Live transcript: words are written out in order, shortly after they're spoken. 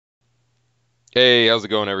Hey, how's it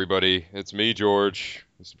going, everybody? It's me, George.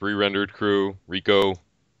 It's the pre-rendered crew, Rico,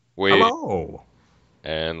 Wade, Hello.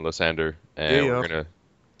 and Lisander, Yeah, and we're yeah. gonna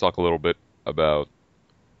talk a little bit about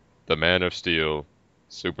the Man of Steel,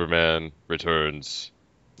 Superman Returns,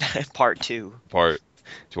 Part two. Part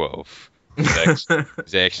 12.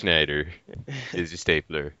 Zack Snyder is a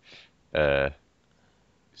stapler. Uh,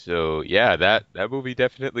 so yeah, that movie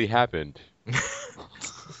definitely happened.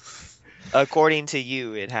 According to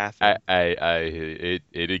you, it happened.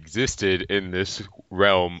 It existed in this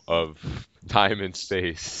realm of time and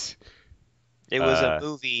space. It was a Uh,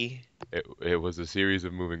 movie. it was a series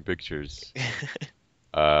of moving pictures.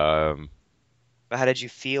 Um, But how did you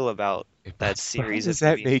feel about that how series does of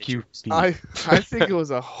that moving make you pictures? feel? I think it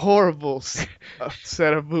was a horrible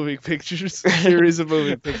set of moving pictures, series of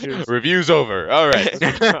moving pictures. Review's over. All right.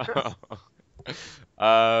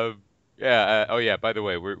 Yeah. Oh, yeah. By the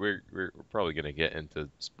way, we're probably gonna get into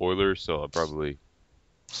spoilers, so I'll probably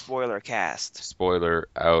Spoiler cast. spoiler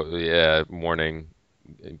out. Yeah, warning.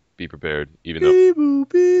 Be prepared. Beep boo,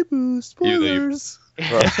 Even though you, spoilers.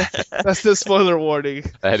 Well, that's the spoiler warning.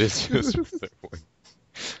 that is just one.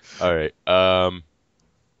 All right.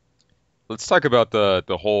 Let's talk about the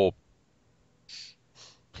whole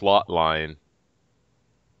plot line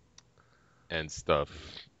and stuff.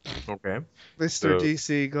 Okay. Mr. So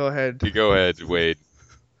DC, go ahead. you go ahead, Wade.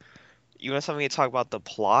 You want something to talk about the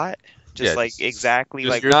plot? Yeah, Just like exactly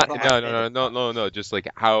just like not what no happened no in the no no plot. no no just like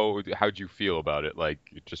how'd you feel about it? Like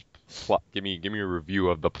just plot. Give me a review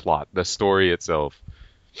of the plot, the story itself.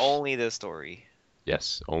 Only the story.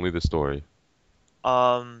 Yes, only the story.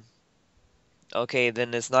 Um. Okay,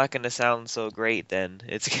 then it's not gonna sound so great. Then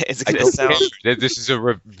it's I gonna don't care. sound This is a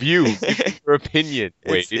review. Give me your opinion,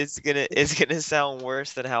 Wade. it's gonna sound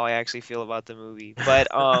worse than how I actually feel about the movie. But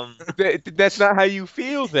That's not how you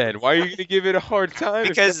feel then. Why are you gonna give it a hard time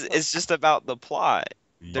if that's because not it's just about the plot.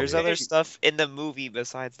 There's other okay? stuff in the movie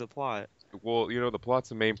besides the plot. Well, the plot's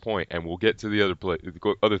the main point, and we'll get to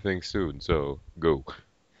the other things soon. So go.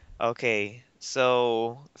 Okay,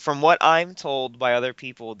 so from what I'm told by other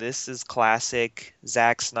people, this is classic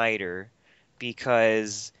Zack Snyder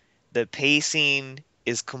because the pacing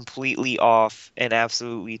is completely off and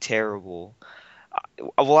absolutely terrible.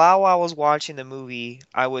 While I was watching the movie,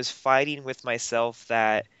 I was fighting with myself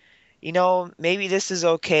that maybe this is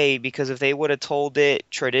okay because if they would have told it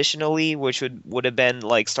traditionally, which would have been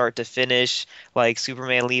like start to finish, like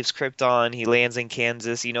Superman leaves Krypton, he lands in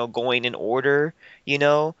Kansas, going in order, you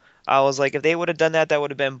know, I was like, if they would have done that, that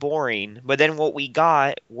would have been boring. But then what we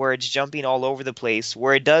got, where it's jumping all over the place,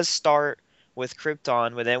 where it does start with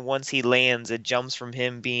Krypton, but then once he lands, it jumps from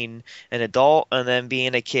him being an adult and then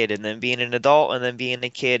being a kid and then being an adult and then being a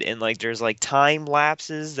kid and like there's like time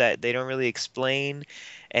lapses that they don't really explain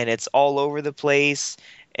and it's all over the place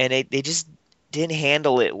and they just didn't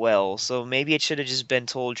handle it well. So maybe it should have just been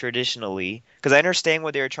told traditionally because I understand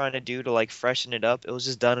what they were trying to do to like freshen it up. It was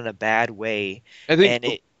just done in a bad way. I think, And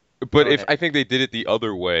it but Go if ahead. I think they did it the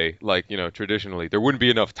other way, like traditionally, there wouldn't be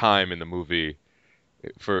enough time in the movie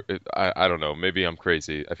for it. I don't know. Maybe I'm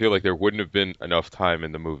crazy. I feel like there wouldn't have been enough time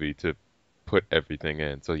in the movie to put everything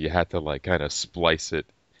in, so you had to like kind of splice it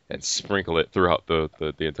and sprinkle it throughout the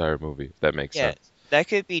entire movie, if that makes Yeah, sense. that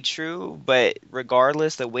could be true, but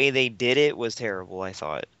regardless, the way they did it was terrible, I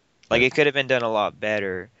thought. Like Yeah. it could have been done a lot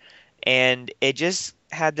better. And it just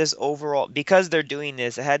had this overall, because they're doing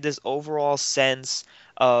this, it had this overall sense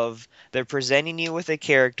of they're presenting you with a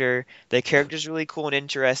character, the character's really cool and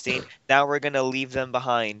interesting, now we're gonna leave them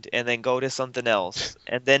behind and then go to something else.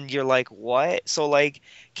 And then you're like, what? So like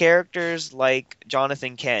characters like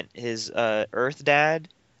Jonathan Kent, his Earth dad,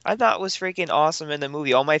 I thought was freaking awesome in the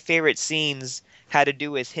movie. All my favorite scenes had to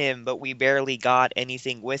do with him, but we barely got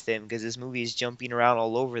anything with him because this movie is jumping around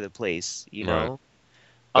all over the place, you Right. know?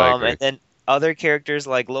 I And agree. then other characters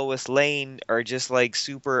like Lois Lane are just like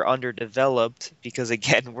super underdeveloped because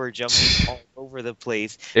again we're jumping all over the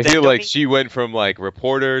place. I Then feel don't like even she went from like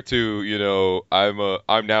reporter to,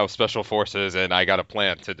 I'm now special forces and I got a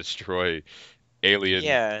plan to destroy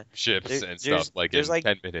alien yeah. ships There, and stuff there's like there's in like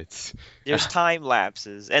 10 minutes. there's time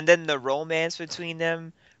lapses, and then the romance between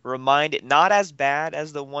them reminded not as bad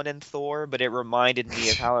as the one in Thor, but it reminded me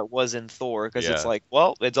of how it was in Thor because it's Yeah. like,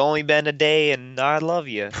 well, it's only been a day and I love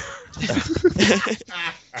you.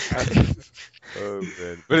 Oh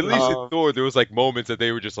man. But at least in um, Thor there was like moments that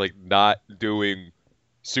they were just like not doing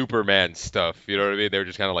Superman stuff. You know what I mean? They were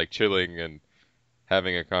just kind of like chilling and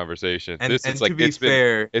having a conversation. And This is and to like be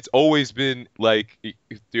fair, it's always been like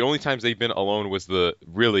the only times they've been alone was the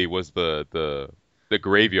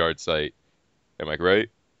graveyard site. Am I right?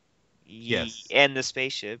 yes. and the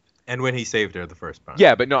spaceship. And when he saved her the first time.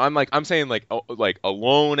 Yeah, but no, I'm saying like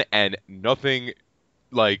alone and nothing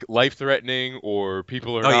like life-threatening or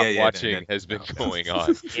people are Oh yeah, not yeah. watching has been going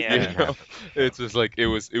on. Yeah. Didn't You know, happen. it's just like it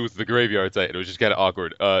was the graveyard site. It was just kind of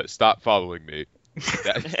awkward. Stop following me.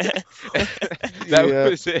 That that Yeah.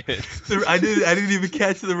 was it. I didn't even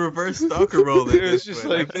catch the reverse stalker role at It was this just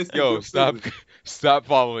point. I like, missed it yo, completely. stop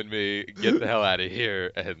following me. Get the hell out of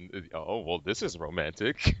here. And oh well, this is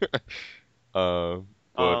romantic. Uh,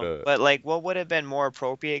 But like, what would have been more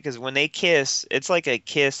appropriate? Because when they kiss, it's like a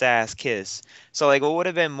kiss ass kiss. So like, what would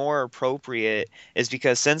have been more appropriate is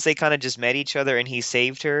because since they kind of just met each other and he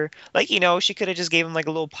saved her, like she could have just gave him like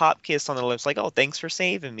a little pop kiss on the lips, like, oh, thanks for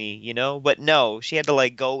saving me. But no, she had to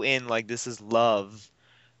like go in like this is love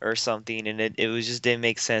or something, and it was just didn't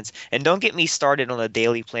make sense. And don't get me started on the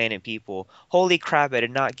Daily Planet people. Holy crap, I did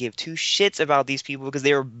not give two shits about these people because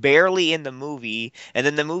they were barely in the movie, and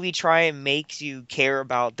then the movie try and makes you care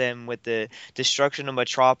about them with the destruction of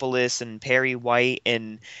Metropolis and Perry White,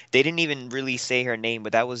 and they didn't even really say her name,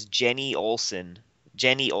 but that was Jenny Olsen.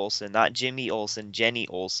 Jenny Olsen, not Jimmy Olsen, Jenny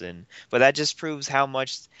Olsen. But that just proves how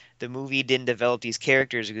much the movie didn't develop these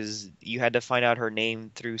characters because you had to find out her name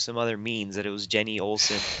through some other means that it was Jenny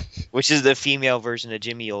Olsen, which is the female version of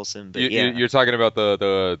Jimmy Olsen. But yeah, you're talking about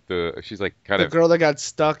the she's like kind The of. girl that got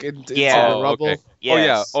stuck into Yeah. the Oh, rubble. okay.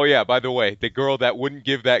 yes. Oh yeah. By the way, the girl that wouldn't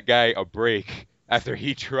give that guy a break after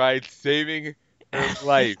he tried saving her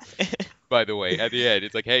life. By the way, at the end,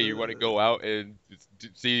 it's like, hey, you want to go out and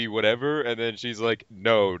see whatever, and then she's like,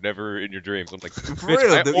 no, never in your dreams. I'm like, For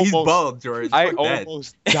bitch, real, he's bald, George. I Fuck that.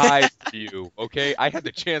 almost died for you. Okay, I had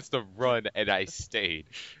the chance to run and I stayed.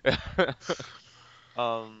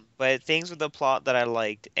 But things with the plot that I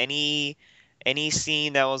liked, any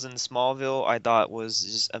scene that was in Smallville, I thought was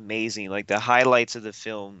just amazing. Like the highlights of the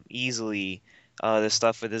film, easily. The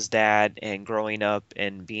stuff with his dad and growing up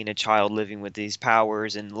and being a child living with these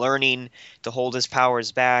powers and learning to hold his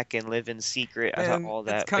powers back and live in secret. I thought And all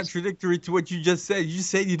that's that. But contradictory to what you just said. You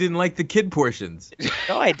said you didn't like the kid portions.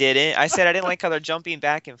 no, I didn't. I said I didn't like how they're jumping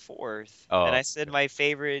back and forth. Oh, And I said my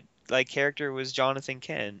favorite like character was Jonathan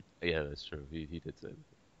Kent. yeah, that's true. He did say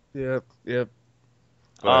that. Yep, yep.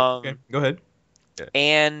 But Okay, go ahead.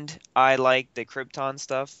 And I liked the Krypton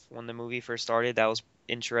stuff when the movie first started. That was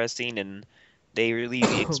interesting, and they really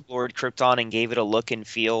explored Krypton and gave it a look and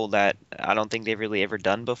feel that I don't think they've really ever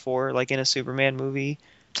done before, like in a Superman movie,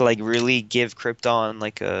 to like really give Krypton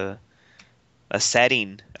like a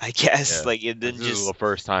setting, I guess. Yeah. Like it didn't this is just the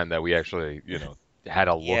first time that we actually, had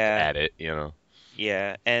a look Yeah. at it.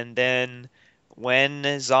 Yeah, and then when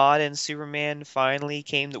Zod and Superman finally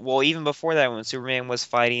came to, well, even before that, when Superman was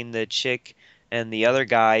fighting the chick and the other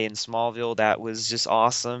guy in Smallville, that was just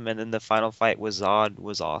awesome. And then the final fight with Zod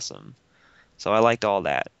was awesome. So I liked all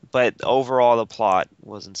that. But overall, the plot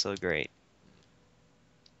wasn't so great.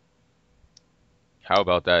 How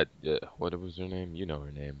about that? What was her name? You know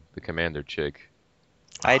her name, the commander chick.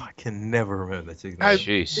 I I can never remember that chick's I- name.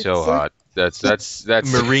 She's it's so like- hot. That's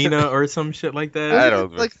Marina or some shit like I that.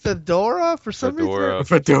 don't- Like Fedora for some Fedora.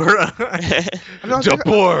 Fedora. reason. No,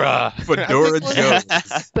 Deborah. Fedora I think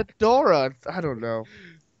Jones. Fedora. I don't know.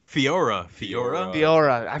 Fiora.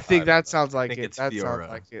 Fiora. I think that sounds like think it. it's That Fiora. sounds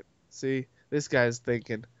like it. See, this guy's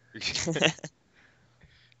thinking.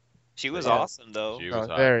 She was Yeah. awesome, though. She was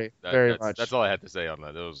hot. Very, very that's, much. That's all I had to say on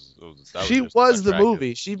that. That She just was the attractive.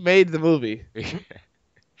 movie. She made the movie.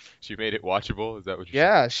 She made it watchable. Is that what you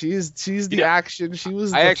Yeah, she's the know, action. She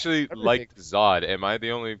was. I the actually everything. liked Zod. Am I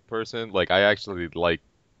the only person? Like, I actually like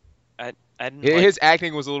I didn't like, his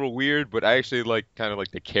acting was a little weird, but I actually like kind of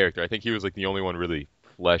like the character. I think he was like the only one really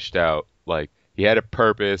fleshed out. Like, he had a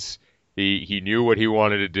purpose. He knew what he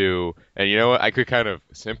wanted to do, and you know what? I could kind of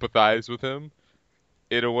sympathize with him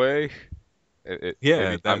in a way. Yeah,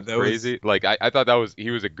 maybe I'm that was- crazy. Like, I thought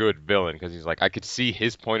he was a good villain because he's like, I could see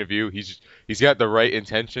his point of view. He's got the right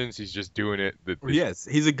intentions. He's just doing it. Yes,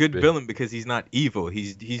 he's a good the- villain because he's not evil.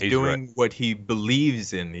 He's doing what he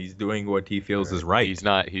believes in. He's doing what he feels is right. He's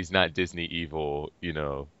not Disney evil,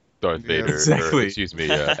 Darth Yeah. Vader. Or, Exactly. excuse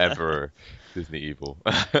me, Emperor Disney evil.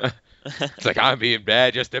 It's like, I'm being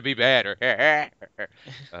bad just to be bad. Yeah,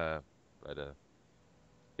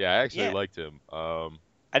 I actually Yeah. liked him. I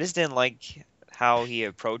just didn't like how he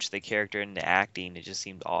approached the character and the acting. It just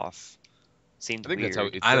seemed off. Seemed I think weird. that's how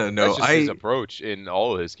it's, I don't know, That's just his I- approach in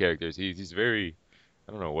all of his characters. He's very,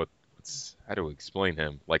 I don't know how to explain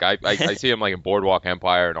him. Like I see him like in Boardwalk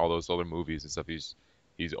Empire and all those other movies and stuff. He's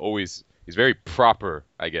very proper.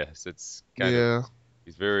 I guess it's kind of Yeah.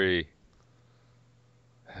 he's very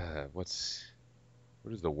what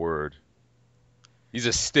is the word? He's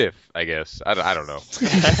a stiff, I guess. I don't know.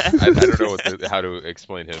 I don't know how to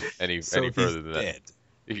explain him any further than dead.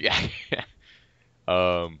 that.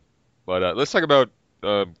 Yeah. But let's talk about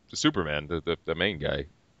Superman, the main guy.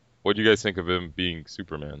 What do you guys think of him being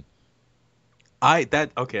Superman?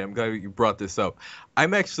 Okay, I'm glad you brought this up.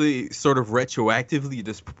 I'm actually sort of retroactively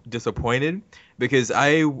disappointed because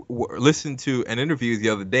I listened to an interview the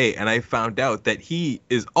other day and I found out that he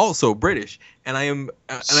is also British, and I'm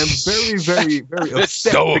very very very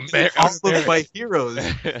upset so because all of my heroes,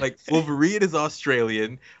 like Wolverine is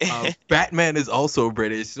Australian, Batman is also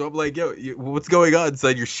British, so I'm like, yo, what's going on,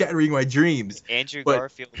 son? You're shattering my dreams. Andrew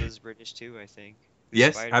Garfield is British too, I think.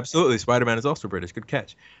 Yes, Spider-Man. absolutely. Spider-Man is also British. Good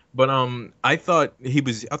catch. But I thought he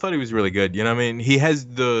was really good. You know what I mean? He has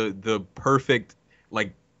the perfect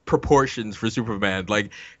like proportions for Superman.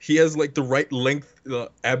 Like he has like the right length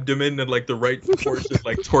abdomen and like the right proportion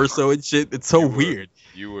like torso and shit. It's so weird.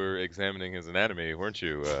 You were examining his anatomy, weren't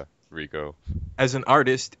you, Rico? As an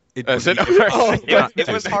artist, it It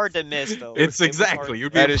was hard to miss though. It's exactly.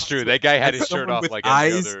 That is true. That guy had his shirt off with like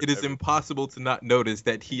eyes. every other. It is impossible to not notice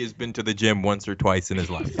that he has been to the gym once or twice in his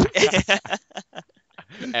life.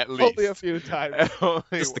 At least. Only a few times.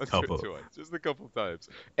 Just a couple. Just a couple times.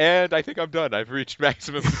 And I think I'm done. I've reached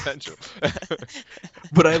maximum potential.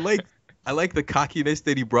 But I like the cockiness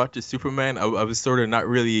that he brought to Superman. I was sort of not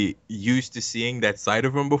really used to seeing that side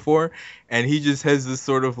of him before, and he just has this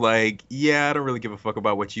sort of like, yeah, I don't really give a fuck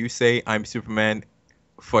about what you say. I'm Superman.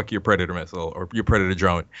 Fuck your Predator missile or your Predator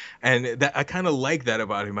drone. And that I kind of like that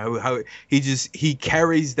about him. How he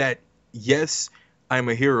carries that. Yes, I'm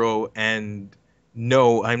a hero, and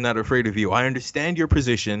no, I'm not afraid of you. I understand your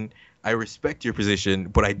position. I respect your position,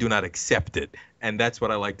 but I do not accept it. And that's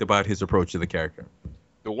what I liked about his approach to the character.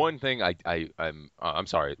 The one thing I'm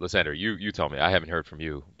sorry, Lisander, you tell me. I haven't heard from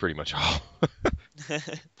you pretty much all.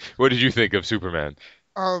 What did you think of Superman?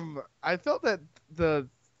 I felt that the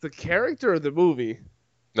character of the movie.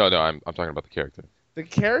 No, I'm talking about the character. The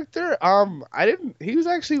character,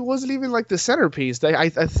 he wasn't even like the centerpiece. I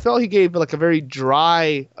felt he gave like a very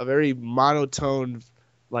dry, a very monotone,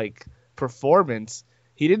 like performance.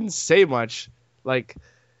 He didn't say much. Like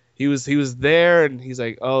he was there and he's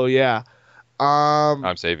like, oh yeah,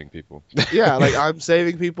 I'm saving people. Yeah, like I'm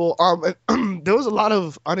saving people. And there was a lot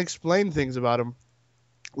of unexplained things about him,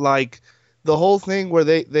 like the whole thing where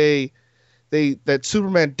they that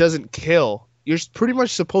Superman doesn't kill. You're pretty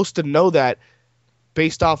much supposed to know that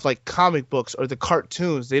based off like comic books or the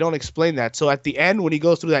cartoons. They don't explain that. So at the end, when he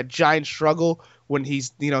goes through that giant struggle, when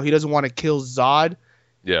he's, he doesn't want to kill Zod.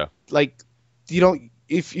 Yeah. Like, you don't,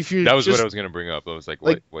 if you're That was just, what I was going to bring up. I was like,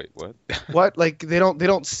 wait, what? what? Like, they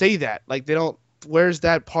don't say that. Like, they don't, where's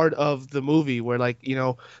that part of the movie where like,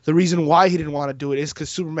 the reason why he didn't want to do it is because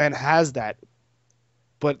Superman has that.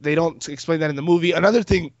 But they don't explain that in the movie. Another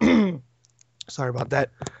thing, sorry about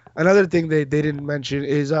that. Another thing they didn't mention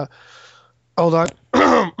is, hold on,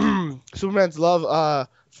 Superman's love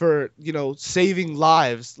for saving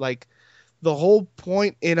lives. Like the whole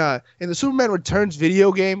point in the Superman Returns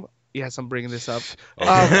video game. Yes, I'm bringing this up.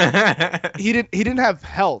 He didn't have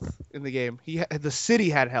health in the game. The city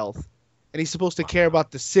had health, and he's supposed to care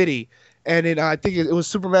about the city. And in I think it was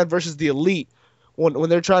Superman versus the Elite. When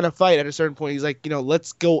they're trying to fight at a certain point, he's like,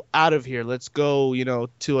 let's go out of here. Let's go,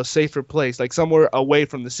 to a safer place, like somewhere away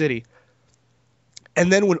from the city.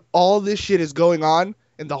 And then when all this shit is going on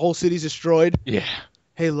and the whole city's destroyed, yeah.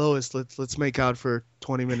 Hey Lois, let's make out for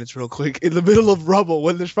 20 minutes real quick in the middle of rubble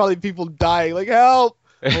when there's probably people dying. Like, help!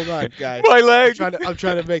 Hold on, guys. My leg. I'm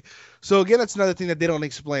trying to make. So again, that's another thing that they don't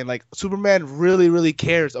explain. Like Superman really, really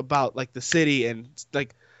cares about like the city and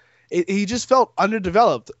like. He just felt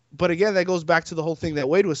underdeveloped. But again, that goes back to the whole thing that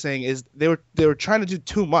Wade was saying is they were trying to do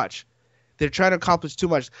too much. They're trying to accomplish too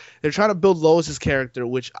much. They're trying to build Lois's character,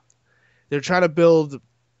 which they're trying to build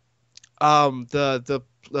the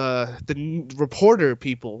reporter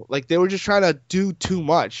people. Like they were just trying to do too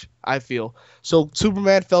much, I feel. So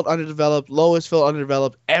Superman felt underdeveloped, Lois felt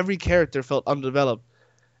underdeveloped, every character felt underdeveloped.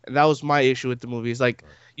 And that was my issue with the movie. It's like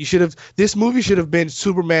this movie should have been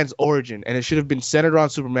Superman's origin, and it should have been centered around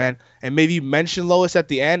Superman, and maybe mention Lois at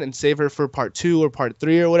the end and save her for part 2 or part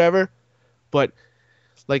 3 or whatever. But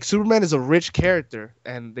like Superman is a rich character,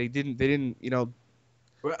 and they didn't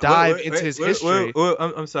dive into his history.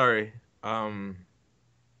 I'm sorry.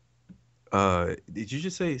 Did you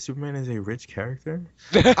just say Superman is a rich character?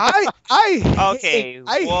 I hate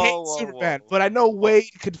Superman, but I know Wade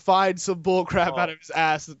could find some bull crap out of his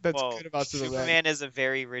ass that's good about Superman. Superman is a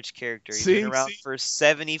very rich character. He's been around for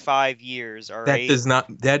 75 years. All right.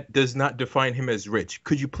 That does not define him as rich.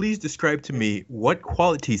 Could you please describe to me what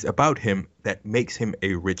qualities about him that makes him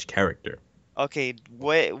a rich character? Okay,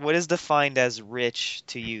 what is defined as rich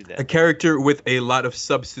to you A then? character with a lot of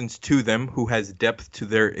substance to them who has depth to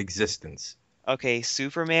their existence. Okay,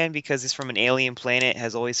 Superman, because he's from an alien planet,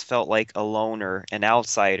 has always felt like a loner, an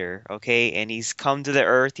outsider, okay? And he's come to the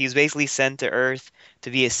Earth. He was basically sent to Earth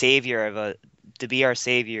to be a savior to be our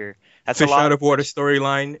savior. That's a Fish lot out of of water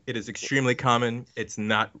storyline. It is extremely common. It's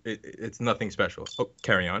not. It's nothing special. Oh,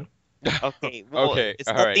 carry on. okay, well, Okay, it's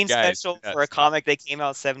all right, nothing guys, do special not for a stop. comic that came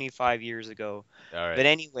out 75 years ago. All But right,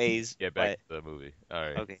 anyways, get back but to the movie. All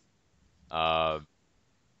right. okay. Um,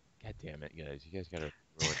 God damn it, guys, you guys gotta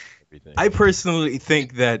ruin everything. I personally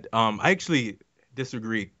think that I actually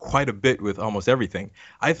disagree quite a bit with almost everything.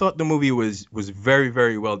 I thought the movie was very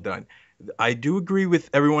very well done. I do agree with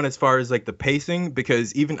everyone as far as like the pacing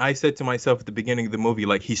because even I said to myself at the beginning of the movie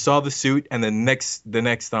like he saw the suit and the next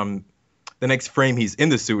frame he's in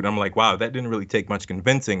the suit I'm like wow that didn't really take much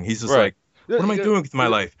convincing. He's just Right. like what am I doing with my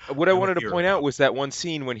life? What I I'm a wanted to hero point now. out was that one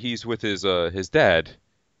scene when he's with his dad,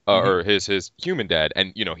 Mhm. or his human dad,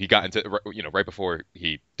 and he got into right before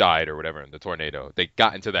he died or whatever in the tornado. They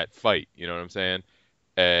got into that fight. You know what I'm saying?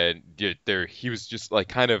 And there he was just like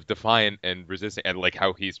kind of defiant and resisting, and like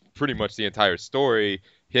how he's pretty much the entire story,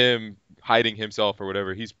 him hiding himself or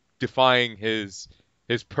whatever. He's defying his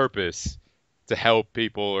purpose to help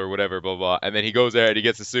people or whatever, blah blah. And then he goes there and he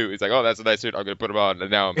gets a suit. He's like, oh, that's a nice suit. I'm gonna put him on, and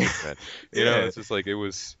now I'm Superman. Yeah. It's just like it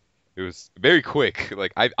was very quick.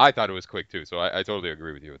 Like I thought it was quick too. So I totally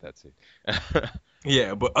agree with you with that scene.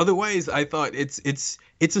 Yeah, but otherwise, I thought it's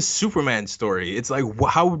a Superman story. It's like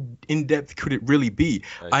how in depth could it really be?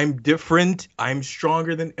 Nice. I'm different. I'm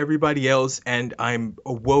stronger than everybody else, and I'm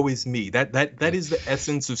a woe is me. That is the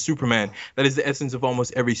essence of Superman. That is the essence of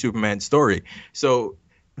almost every Superman story. So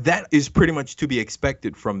that is pretty much to be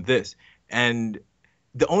expected from this. And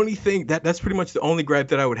the only thing that's pretty much the only gripe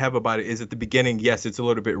that I would have about it is at the beginning. Yes, it's a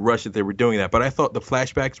little bit rushed that they were doing that, but I thought the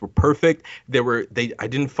flashbacks were perfect. I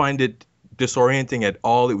didn't find it disorienting at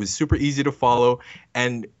all. It was super easy to follow,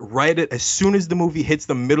 and as soon as the movie hits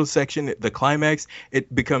the middle section, the climax,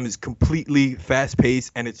 it becomes completely fast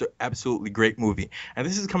paced, and it's an absolutely great movie. And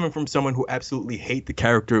this is coming from someone who absolutely hate the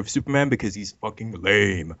character of Superman because he's fucking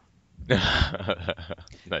lame.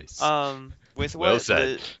 Nice. With Well what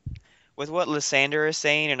said. with what Lisander is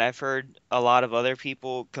saying, and I've heard a lot of other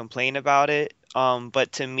people complain about it.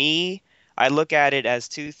 But to me, I look at it as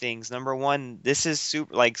two things. Number one, this is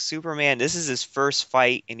Superman. This is his first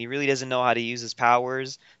fight, and he really doesn't know how to use his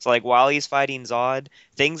powers. So like while he's fighting Zod,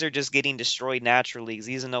 things are just getting destroyed naturally because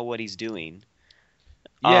he doesn't know what he's doing.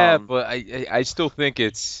 Yeah, Um, but I still think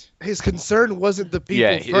it's His concern wasn't the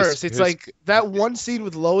yeah people first. It's like that one scene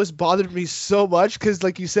with Lois bothered me so much because,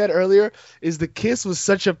 like you said earlier, is the kiss was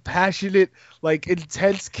such a passionate, like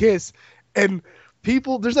intense kiss, and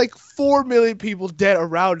there's like 4 million people dead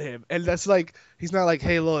around him, and that's like he's not like,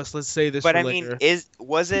 hey Lois, let's say this But for I mean, later.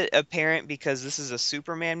 was it apparent because this is a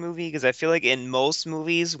Superman movie? Because I feel like in most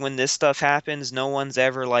movies, when this stuff happens, no one's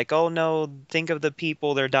ever like, "Oh no, think of the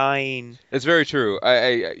people, they're dying." It's very true.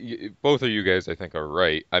 Both of you guys, I think, are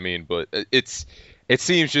right. I mean, but it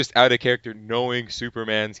seems just out of character knowing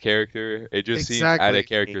Superman's character. It just seems out of Exactly.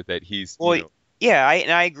 character that he's, Well, yeah,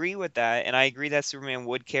 I agree with that, and I agree that Superman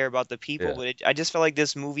would care about the people, yeah, but I just felt like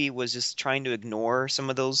this movie was just trying to ignore some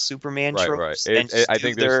of those Superman right, right. tropes and just I do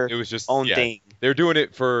think their it was just, own yeah, thing. they're doing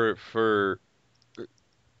it for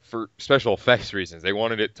special effects reasons. They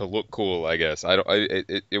wanted it to look cool, I guess. I don't, I,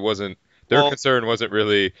 it wasn't, their Well, concern wasn't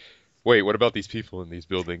really, wait, what about these people in these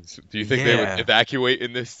buildings? Do you think they would Yeah. evacuate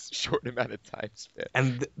in this short amount of time span?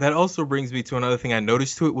 And that also brings me to another thing I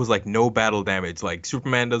noticed to it was like no battle damage. Like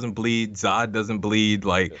Superman doesn't bleed, Zod doesn't bleed,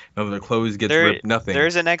 like Yeah. none of their clothes gets there ripped, nothing.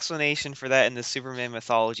 there's an explanation for that in the Superman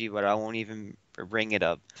mythology, but I won't even bring it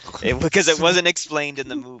up because it wasn't explained in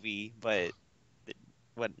the movie. But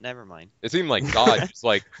what? Never mind. It seemed like God just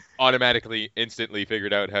like automatically, instantly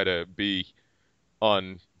figured out how to be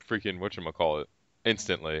on freaking whatchamacallit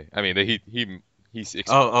instantly. I mean, he's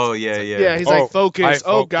Oh yeah, like, yeah. Yeah, he's oh, like, focus.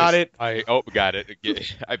 Oh, got it. got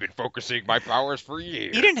it. I've been focusing my powers for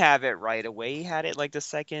years. He didn't have it right away. He had it like the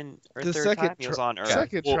second or The third second time he was on Earth.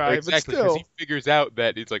 second Well, try, but exactly, because still. he figures out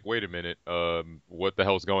that it's like, wait a minute, what the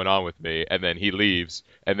hell's going on with me? And then he leaves,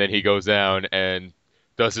 and then he goes down and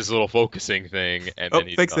does his little focusing thing, and Oh, then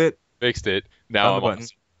he's fix done. it. Fixed it. Now Found the I'm button.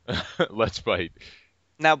 awesome. Let's fight.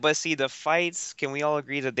 Now, but see, the fights, can we all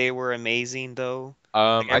agree that they were amazing, though?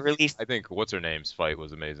 Like, I I really, think what's her name's fight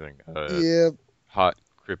was amazing. Yeah, Hot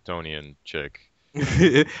Kryptonian chick.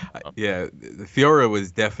 Yeah, Fiora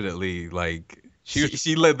was definitely like She was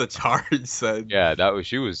she led the charge, son. Yeah, that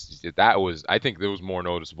was I think it was more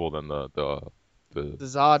noticeable than The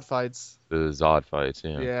Zod fights. the Zod fights.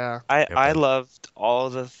 Yeah. Yeah. I loved all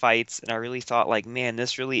the fights, and I really thought like, man,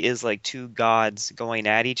 this really is like two gods going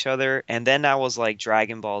at each other. And then I was like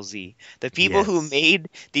Dragon Ball Z. The people who Yes. made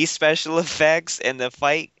these special effects and the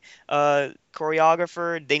fight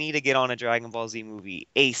choreographer, they need to get on a Dragon Ball Z movie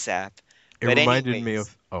ASAP. It But reminded me anyways,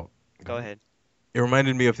 of. Oh, go go ahead. ahead. It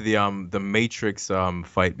reminded me of the Matrix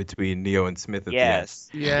fight between Neo and Smith at the end. Yes.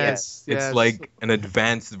 Yes. It's Yes. like an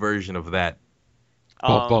advanced version of that.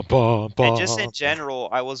 Bum, bum, bum, And just in bum. general,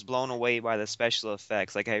 I was blown away by the special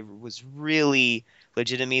effects. Like I was really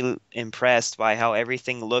legitimately impressed by how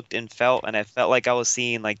everything looked and felt, and I felt like I was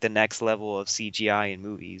seeing like the next level of CGI in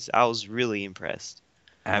movies. I was really impressed.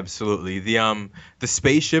 Absolutely. The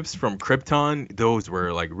spaceships from Krypton, those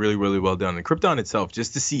were like really, really well done. And Krypton itself,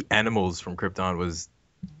 just to see animals from Krypton was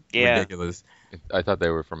Yeah. ridiculous. I thought they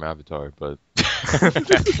were from Avatar, but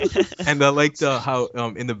And I liked how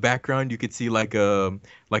in the background you could see like a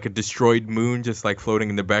destroyed moon just like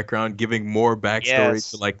floating in the background, giving more backstory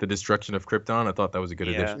Yes. to like the destruction of Krypton. I thought that was a good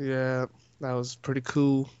Yeah. addition. Yeah. That was pretty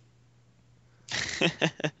cool.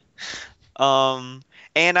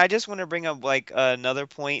 And I just want to bring up like another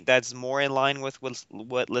point that's more in line with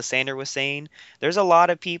what Lysander was saying. There's a lot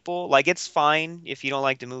of people, like it's fine if you don't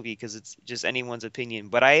like the movie because it's just anyone's opinion,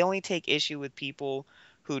 but I only take issue with people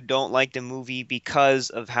who don't like the movie because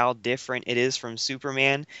of how different it is from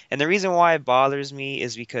Superman. And the reason why it bothers me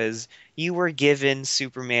is because you were given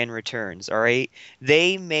Superman Returns, all right?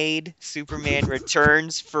 They made Superman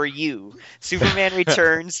Returns for you. Superman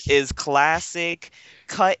Returns is classic,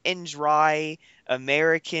 cut and dry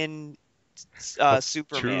American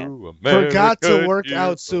Superman. true Forgot to American work hero.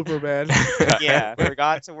 out Superman. Yeah,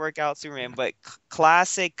 forgot to work out Superman, but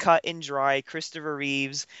classic cut and dry Christopher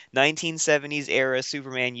Reeves 1970s era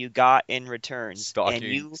Superman you got in Returns.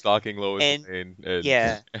 Stalking Lois and- Lane. And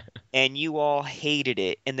Yeah. And you all hated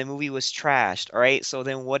it, and the movie was trashed, all right? So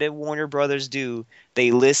then what did Warner Brothers do?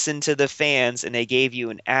 They listened to the fans, and they gave you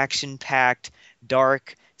an action-packed,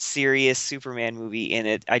 dark, serious Superman movie.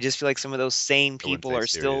 And I just feel like some of those same I wouldn't people say are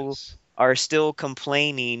serious. still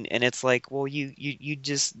complaining, and it's like, well, you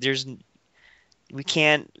just we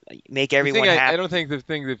can't make The everyone thing, I happy. don't think the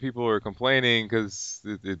thing that people are complaining because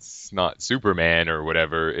it's not Superman or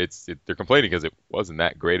whatever. They're complaining because it wasn't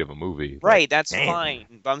that great of a movie. Right, that's damn. fine.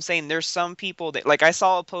 But I'm saying there's some people that like I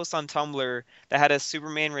saw a post on Tumblr that had a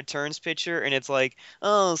Superman Returns picture and it's like,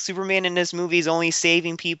 "Oh, Superman in this movie is only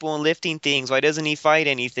saving people and lifting things. Why doesn't he fight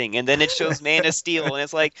anything?" And then it shows Man of Steel and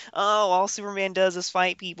it's like, "Oh, all Superman does is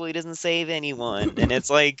fight people. He doesn't save anyone." And it's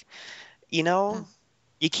like, you know,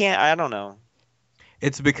 you can't I don't know.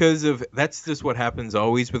 It's because of that's just what happens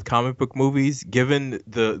always with comic book movies. Given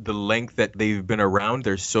the length that they've been around,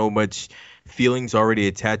 there's so much feelings already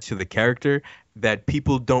attached to the character that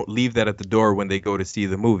people don't leave that at the door when they go to see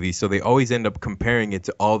the movie. So they always end up comparing it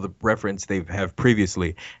to all the reference they've have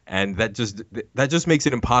previously, and that just makes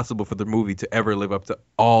it impossible for the movie to ever live up to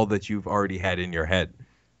all that you've already had in your head.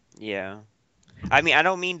 Yeah. I mean, I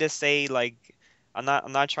don't mean to say like I'm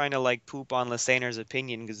not trying to like poop on Lysander's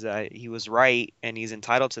opinion because he was right and he's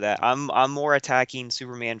entitled to that. I'm more attacking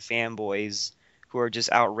Superman fanboys who are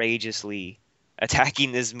just outrageously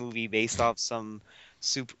attacking this movie based off some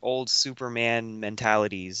old Superman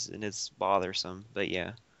mentalities, and it's bothersome. But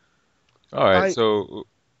yeah. All right, I- so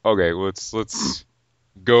okay, let's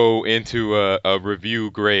go into a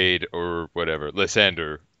review grade or whatever.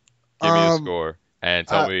 Lysander, give me a score and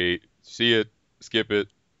tell uh, me see it, skip it,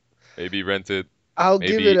 maybe rent it, I'll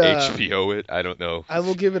give maybe it a. HBO it. I don't know. I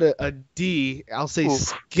will give it a D. I'll say Ooh.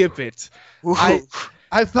 skip it.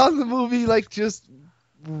 I found the movie like just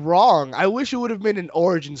wrong. I wish it would have been an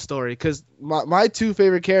origin story because my two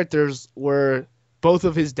favorite characters were both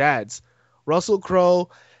of his dads, Russell Crowe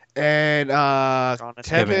and Jonathan.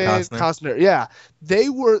 Kevin Kevin Costner. Costner. Yeah, they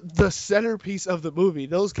were the centerpiece of the movie.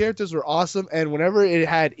 Those characters were awesome, and whenever it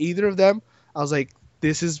had either of them, I was like,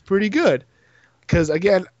 this is pretty good. Because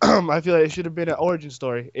again, I feel like it should have been an origin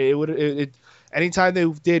story. Anytime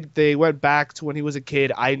they went back to when he was a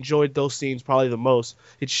kid, I enjoyed those scenes probably the most.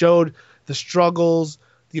 It showed the struggles,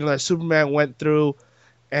 that Superman went through,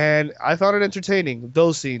 and I found it entertaining,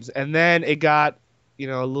 those scenes. And then it got,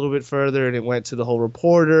 a little bit further, and it went to the whole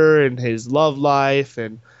reporter and his love life,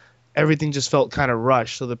 and everything just felt kind of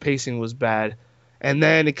rushed, so the pacing was bad. And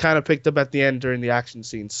then it kind of picked up at the end during the action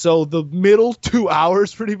scenes. So the middle 2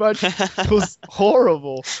 hours pretty much was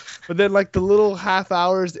horrible. But then like the little half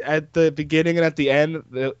hours at the beginning and at the end,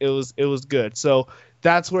 it was good. So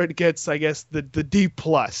that's where it gets, I guess, the D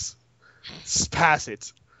plus. Pass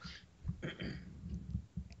it.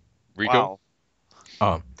 Rico?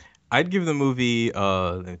 Wow. I'd give the movie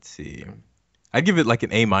let's see. I give it like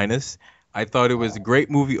an A minus. I thought it was a great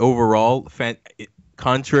movie overall.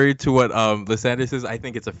 Contrary to what Lisander says, I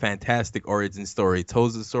think it's a fantastic origin story. It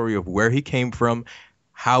tells the story of where he came from,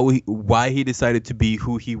 why he decided to be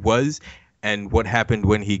who he was, and what happened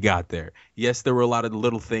when he got there. Yes, there were a lot of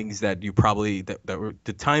little things that you probably that were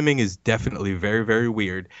the timing is definitely very very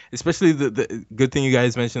weird. Especially the good thing you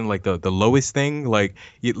guys mentioned, like the lowest thing, like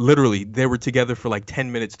literally they were together for like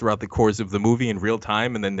 10 minutes throughout the course of the movie in real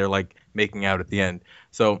time, and then they're like making out at the end.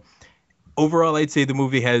 So overall, I'd say the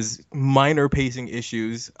movie has minor pacing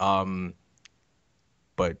issues,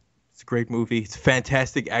 but it's a great movie. It's a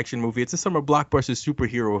fantastic action movie. It's a summer blockbuster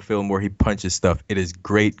superhero film where he punches stuff. It is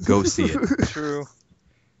great. Go see it. True.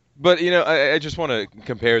 But I just want to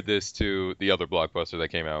compare this to the other blockbuster that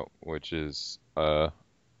came out, which is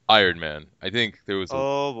Iron Man. I think there was.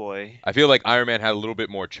 Oh boy. I feel like Iron Man had a little bit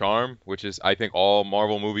more charm, which is I think all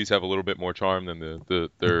Marvel movies have a little bit more charm than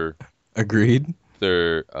their Agreed.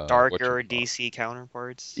 their Darker DC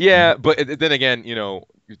counterparts. Yeah, but then again,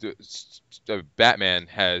 Batman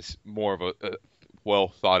has more of a well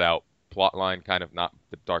thought out plot line, kind of not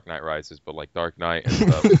the Dark Knight Rises, but like Dark Knight and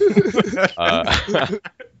stuff.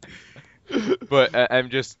 But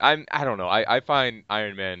I don't know. I find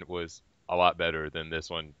Iron Man was a lot better than this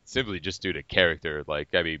one, simply just due to character. Like,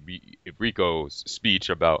 I mean, Rico's speech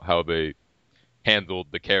about how they handled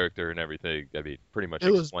the character and everything, I mean, pretty much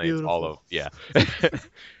explains all of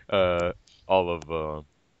all of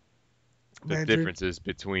the differences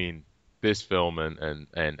between this film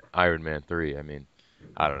and Iron Man 3. I mean,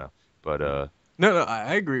 I don't know, but No,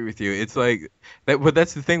 I agree with you. It's like that, but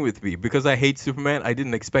that's the thing with me, because I hate Superman. I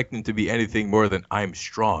didn't expect him to be anything more than I'm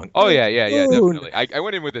strong. Oh yeah, definitely. I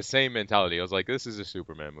went in with the same mentality. I was like, this is a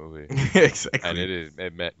Superman movie, Exactly. and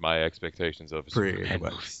it met my expectations of a Pretty Superman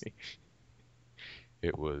much. movie.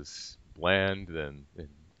 It was bland and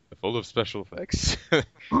full of special effects.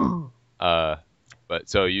 But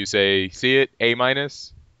so you say see it A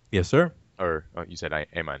minus, Yes, sir. or you said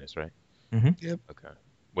A minus, right? Mhm. Yep. Okay.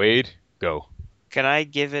 Wade, go. Can I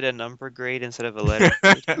give it a number grade instead of a letter?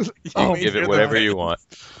 Oh, Give it whatever you want.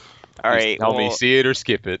 All Just right. tell me well, see it or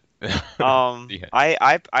skip it. Yeah.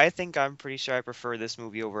 I think I'm pretty sure I prefer this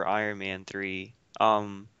movie over Iron Man 3.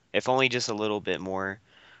 If only just a little bit more.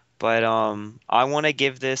 But I want to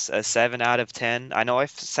give this a 7 out of 10. I know I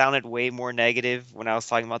sounded way more negative when I was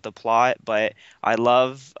talking about the plot, but I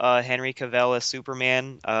love Henry Cavill as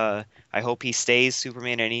Superman. I hope he stays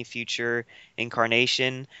Superman in any future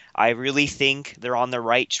incarnation. I really think they're on the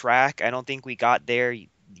right track. I don't think we got there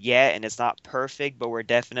yet, and it's not perfect, but we're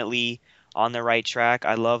definitely on the right track.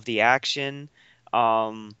 I love the action.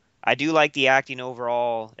 I do like the acting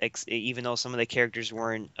overall, even though some of the characters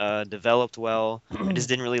weren't developed well. I just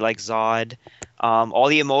didn't really like Zod. All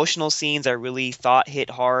the emotional scenes I really thought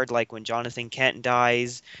hit hard, like when Jonathan Kent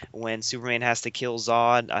dies, when Superman has to kill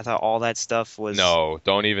Zod. I thought all that stuff was... No,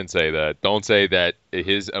 don't even say that. Don't say that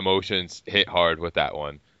his emotions hit hard with that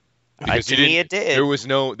one. Because to me, it did. There was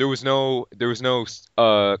no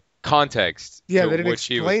context. Yeah, to they didn't which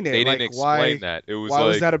he explain it. They didn't Like, explain that. It was why like,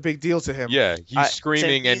 was that a big deal to him? yeah, he's To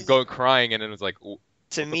screaming and me- crying, and it was like, To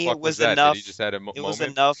what me, the fuck it was that? Did enough. he just had a It was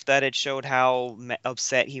moment? enough that it showed how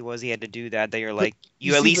upset he was. He had to do that. That you're like,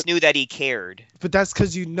 you you at see, least knew that he cared. But that's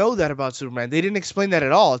because you know that about Superman. They didn't explain that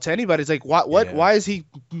at all to anybody. It's like, Yeah. why is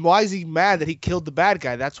he mad that he killed the bad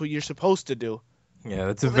guy? That's what you're supposed to do. Yeah,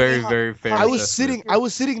 that's a Well, very then very fair. I was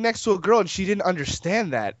assessment. sitting next to a girl and she didn't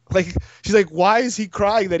understand that. Like, she's like, why is he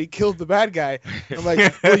crying that he killed the bad guy? I'm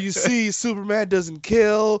like, well, you see, Superman doesn't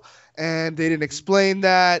kill, and they didn't explain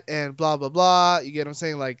that, and blah blah blah. You get what I'm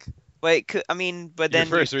saying? Like, But I mean, but Your then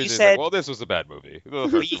first you reason is said like, well, this was a bad movie. Well, Well,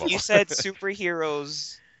 first of all. you said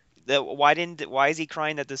superheroes. Why is he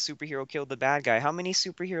crying that the superhero killed the bad guy? How many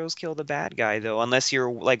superheroes kill the bad guy though? Unless you're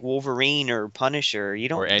like Wolverine or Punisher, you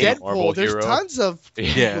don't. Or any you don't- Marvel Deadpool. There's hero. tons of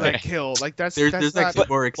people Yeah. that kill. Like, that's There's not. actually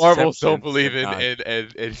more Marvels don't exceptions believe than not.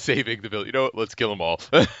 in saving the villain. You know what? Let's kill them all.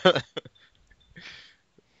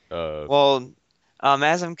 Well,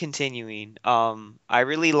 as I'm continuing, I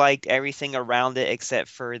really liked everything around it except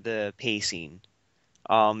for the pacing.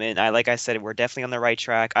 And like I said, we're definitely on the right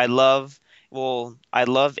track. I love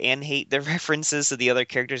and hate the references to the other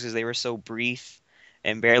characters because they were so brief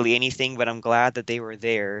and barely anything, but I'm glad that they were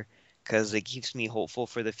there because it keeps me hopeful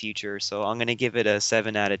for the future. So I'm gonna give it a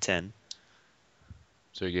 7 out of 10,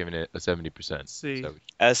 So you're giving it a 70%. C. So,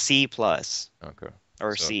 a C plus okay.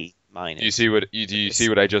 or So, C minus. Do you see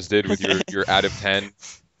what I just did with your out of 10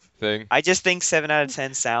 thing? I just think 7 out of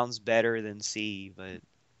 10 sounds better than C, but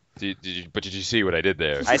Did you see what I did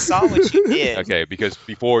there? I saw what you did. Okay, because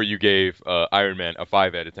before you gave Iron Man a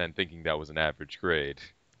 5 out of 10, thinking that was an average grade.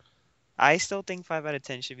 I still think 5 out of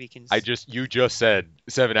 10 should be You just said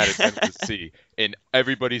 7 out of 10 was a C. In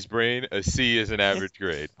everybody's brain, a C is an average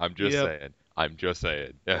grade. I'm just Yep. saying. I'm just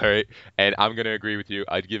saying. All right. And I'm gonna agree with you.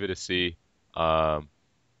 I'd give it a C. Um,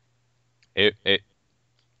 it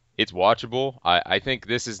it's watchable. I think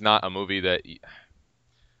this is not a movie that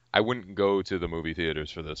I wouldn't go to the movie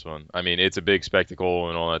theaters for this one. I mean, it's a big spectacle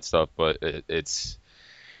and all that stuff, but it's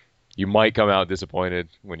you might come out disappointed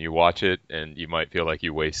when you watch it, and you might feel like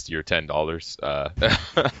you waste your $10.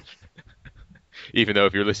 Even though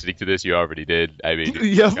if you're listening to this, you already did. I mean, you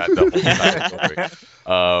Yep. got double the time, don't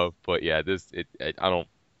worry. But yeah, I don't.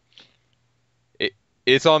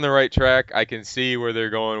 It's on the right track. I can see where they're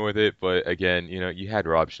going with it, but again, you had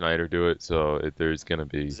Rob Schneider do it, so there's gonna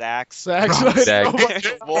be Zack Zack Snyder. Snyder.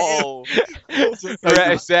 Zack- Whoa.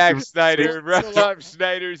 Zack Snyder. That's a lot. Rob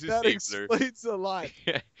Schneider's a That stapler. explains a lot.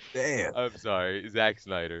 Damn. I'm sorry, Zack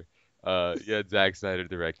Snyder. Yeah, Zack Snyder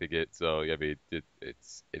directing it, so I mean, it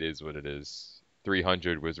is what it is.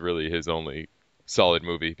 300 was really his only solid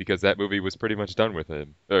movie because that movie was pretty much done with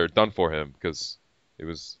him or done for him because it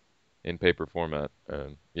was in paper format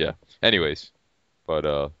and yeah. Anyways, but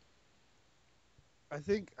I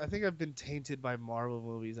think I've been tainted by Marvel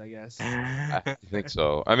movies, I guess. I think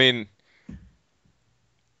so. I mean,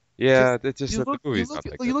 yeah, it's just that the movie's not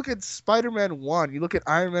that you good. look at Spider-Man 1, you look at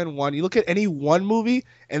Iron Man 1, you look at any one movie,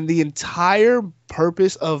 and the entire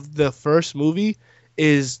purpose of the first movie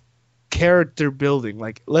is character building.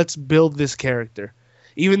 Like, let's build this character.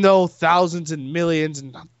 Even though thousands and millions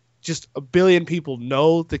and just a billion people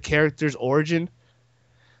know the character's origin,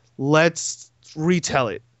 let's retell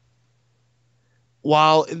it.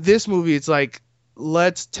 While in this movie, it's like,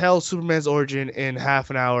 let's tell Superman's origin in half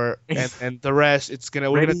an hour, and the rest,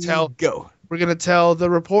 we're gonna tell the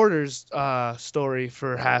reporter's story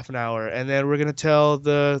for half an hour, and then we're gonna tell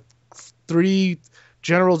the 3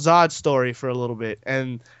 General Zod story for a little bit,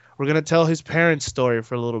 and we're gonna tell his parents' story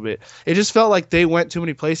for a little bit. It just felt like they went too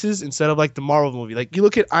many places instead of like the Marvel movie. Like, you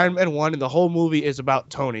look at Iron Man 1, and the whole movie is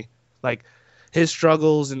about Tony, like his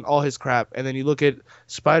struggles and all his crap, and then you look at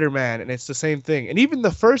Spider-Man, and it's the same thing. And even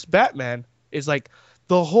the first Batman is like,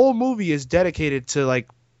 the whole movie is dedicated to like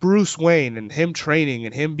Bruce Wayne and him training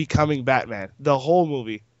and him becoming Batman. The whole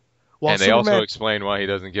movie. While And they Superman, also explain why he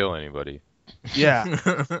doesn't kill anybody. yeah.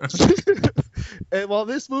 And while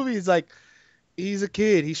this movie is like, he's a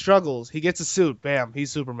kid, he struggles, he gets a suit, bam,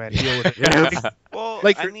 he's Superman. Deal with it. Well,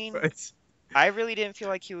 Like- I mean, I really didn't feel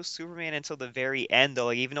like he was Superman until the very end, though.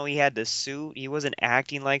 Like, even though he had the suit, he wasn't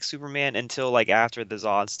acting like Superman until like after the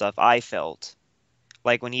Zod stuff. I felt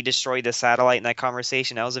like when he destroyed the satellite in that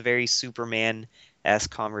conversation, that was a very Superman-esque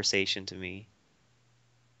conversation to me.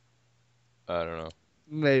 I don't know.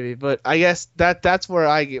 Maybe, but I guess that's where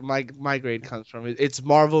I get my grade comes from. It's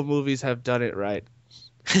Marvel movies have done it right.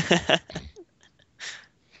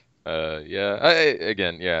 Yeah.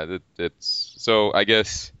 Again, yeah. It's so. I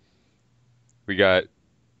guess we got.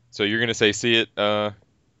 So you're gonna say see it,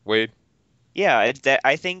 Wade? Yeah,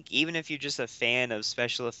 I think even if you're just a fan of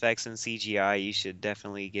special effects and CGI, you should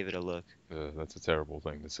definitely give it a look. That's a terrible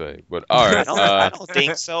thing to say, but all right. I don't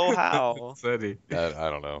think so. How? Sunny. I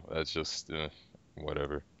don't know. That's just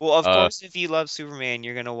whatever. Well, of course, if you love Superman,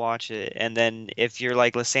 you're gonna watch it, and then if you're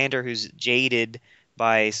like Lisander, who's jaded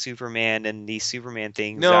by Superman and these Superman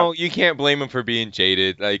things. No, you can't blame him for being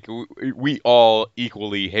jaded. Like we all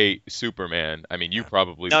equally hate Superman. I mean, you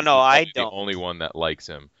probably No, you're I probably don't. the only one that likes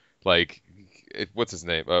him. Like, what's his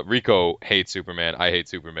name? Rico hates Superman. I hate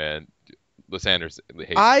Superman. Lysander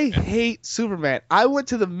hates I Superman. hate Superman. I went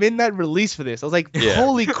to the midnight release for this. I was like, Yeah.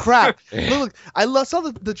 holy crap. Look, saw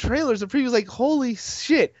the trailers, the previews, like, holy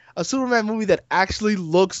shit. A Superman movie that actually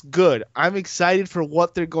looks good. I'm excited for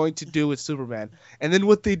what they're going to do with Superman. And then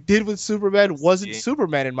what they did with Superman wasn't Yeah.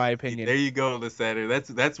 Superman, in my There opinion. you go, Lisander.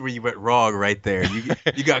 That's where you went wrong right there.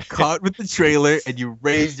 You got caught with the trailer and you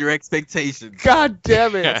raised your expectations. God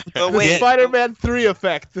damn it. But The wait, Spider-Man 3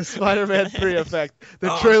 effect. The Spider-Man 3 effect.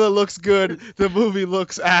 The Oh. trailer looks good. The movie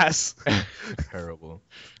looks ass. Terrible.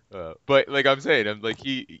 But like I'm saying, I'm like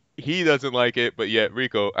he doesn't like it, but yet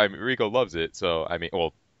Rico loves it. So I mean,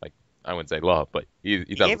 well, like I wouldn't say love, but he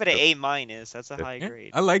he gave it an A-. That's a high Yeah,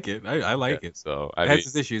 grade. I like it. I like it. So It I has mean,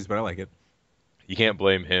 its issues, but I like it. you can't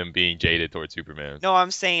blame him being jaded towards Superman. No, I'm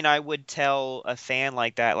saying I would tell a fan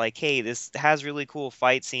like that, like, hey, this has really cool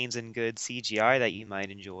fight scenes and good CGI that you might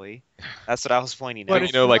enjoy. That's what I was pointing But out.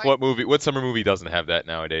 it's Like like- what summer movie doesn't have that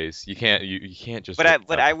nowadays? You can't just. But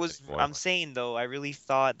rip I out was the I'm saying though, I really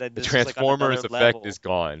thought that the this was like on Transformers another effect level. is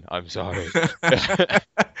gone. I'm sorry.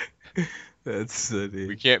 That's We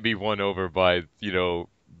silly. can't be won over by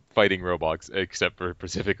fighting robots except for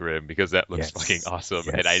Pacific Rim because that looks Yes. fucking awesome,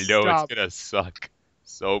 Yes. and I know Job. it's gonna suck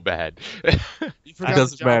so bad. You It forgot the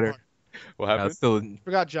doesn't job matter. part. What I happened? still.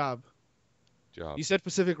 Forgot job. Job. You said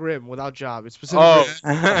Pacific Rim without job. It's Pacific Oh,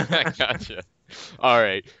 Rim. gotcha. All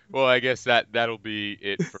right. Well, I guess that'll be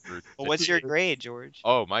it for. Well, what's your grade, George?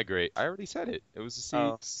 Oh, my grade. I already said it. It was a C.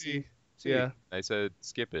 Oh. See, C. yeah. I said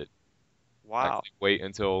skip it. Wow. Actually, wait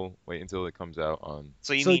until it comes out on.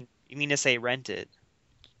 So you So- mean to say Rented?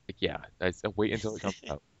 Yeah, I said wait until it comes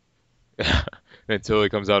out. Until it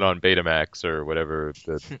comes out on Betamax or whatever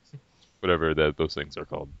those things are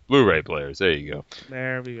called. Blu-ray players. There you go.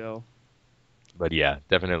 There we go. But yeah,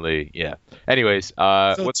 definitely, yeah. Anyways,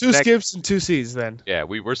 So what's two next? skips and 2 C's then. Yeah,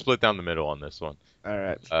 we're split down the middle on this one. All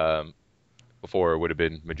right. Before it would have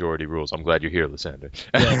been majority rules. I'm glad you're here, Lisander.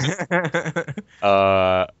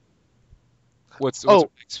 What's the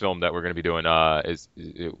next film that we're gonna be doing? Is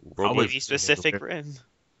it World War Maybe Pacific Rim.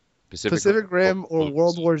 Pacific Rim or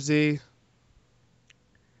World War Z.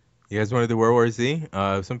 You guys want to do World War Z?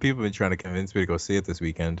 Some people have been trying to convince me to go see it this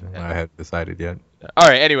weekend. Yeah. I haven't decided yet. All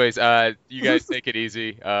right. Anyways, you guys take it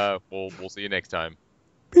easy. We'll see you next time.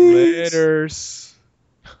 Peace. Laters.